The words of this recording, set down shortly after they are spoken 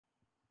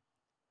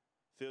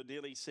Field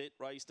nearly set,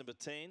 race number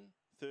 10.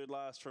 Third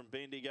last from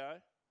Bendigo.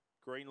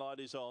 Green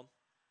light is on.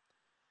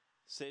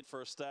 Set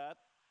for a start.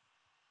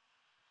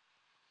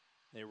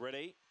 They're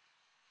ready.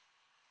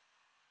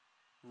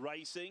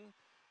 Racing.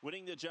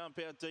 Winning the jump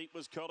out deep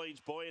was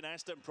College Boy, and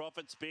Aston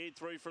Prophet spared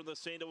through from the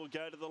centre will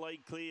go to the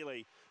lead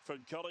clearly.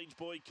 From College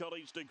Boy,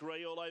 College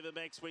Degree, all over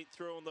Max went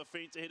through on the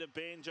fence ahead of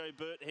Banjo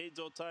Burt, heads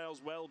or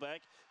tails well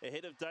back.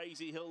 Ahead of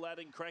Daisy Hill Lad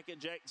and Cracker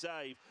Jack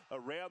Zave.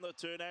 Around the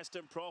turn,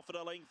 Aston Prophet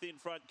a length in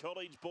front.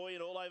 College Boy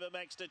and all over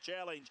Max to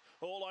challenge.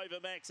 All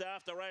over Max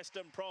after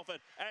Aston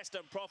Prophet.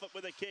 Aston Prophet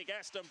with a kick.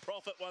 Aston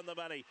Prophet won the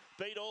money.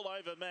 Beat all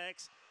over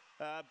Max.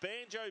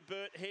 Banjo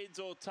Burt, heads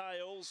or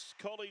tails.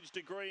 College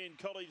Degree and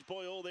College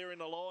Boy all there in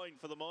the line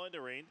for the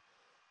minder end.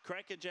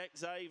 Cracker Jack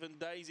Zave and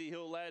Daisy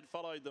Hill Lad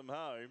followed them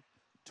home.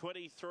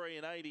 23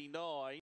 and 89.